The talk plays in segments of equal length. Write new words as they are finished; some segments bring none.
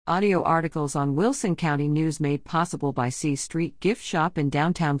Audio articles on Wilson County News made possible by C Street Gift Shop in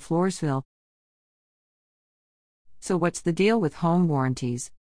downtown Floresville. So what's the deal with home warranties?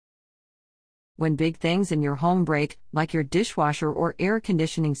 When big things in your home break, like your dishwasher or air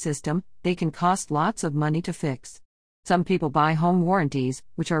conditioning system, they can cost lots of money to fix. Some people buy home warranties,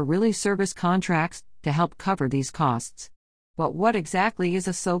 which are really service contracts, to help cover these costs. But what exactly is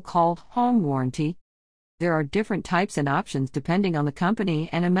a so-called home warranty? There are different types and options depending on the company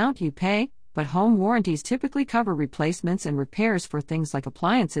and amount you pay, but home warranties typically cover replacements and repairs for things like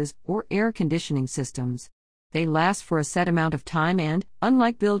appliances or air conditioning systems. They last for a set amount of time and,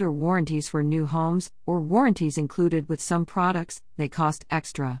 unlike builder warranties for new homes, or warranties included with some products, they cost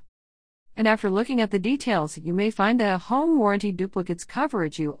extra. And after looking at the details, you may find that a home warranty duplicates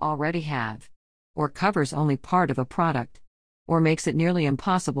coverage you already have, or covers only part of a product, or makes it nearly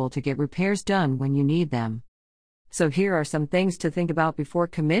impossible to get repairs done when you need them. So here are some things to think about before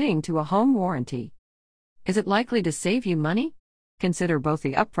committing to a home warranty. Is it likely to save you money? Consider both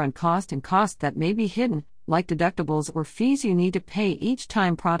the upfront cost and costs that may be hidden, like deductibles or fees you need to pay each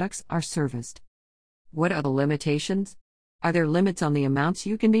time products are serviced. What are the limitations? Are there limits on the amounts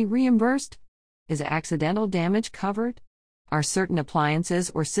you can be reimbursed? Is accidental damage covered? Are certain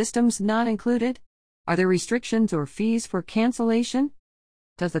appliances or systems not included? Are there restrictions or fees for cancellation?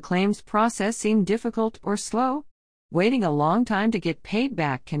 Does the claims process seem difficult or slow? Waiting a long time to get paid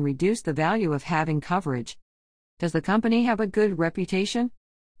back can reduce the value of having coverage. Does the company have a good reputation?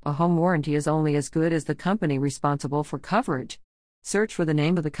 A home warranty is only as good as the company responsible for coverage. Search for the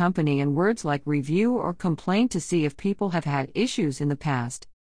name of the company in words like review or complaint to see if people have had issues in the past.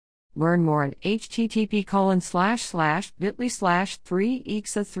 Learn more at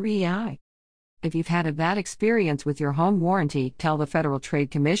http://bit.ly/3exa3i. If you've had a bad experience with your home warranty, tell the Federal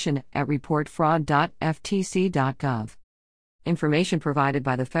Trade Commission at reportfraud.ftc.gov. Information provided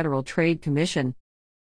by the Federal Trade Commission,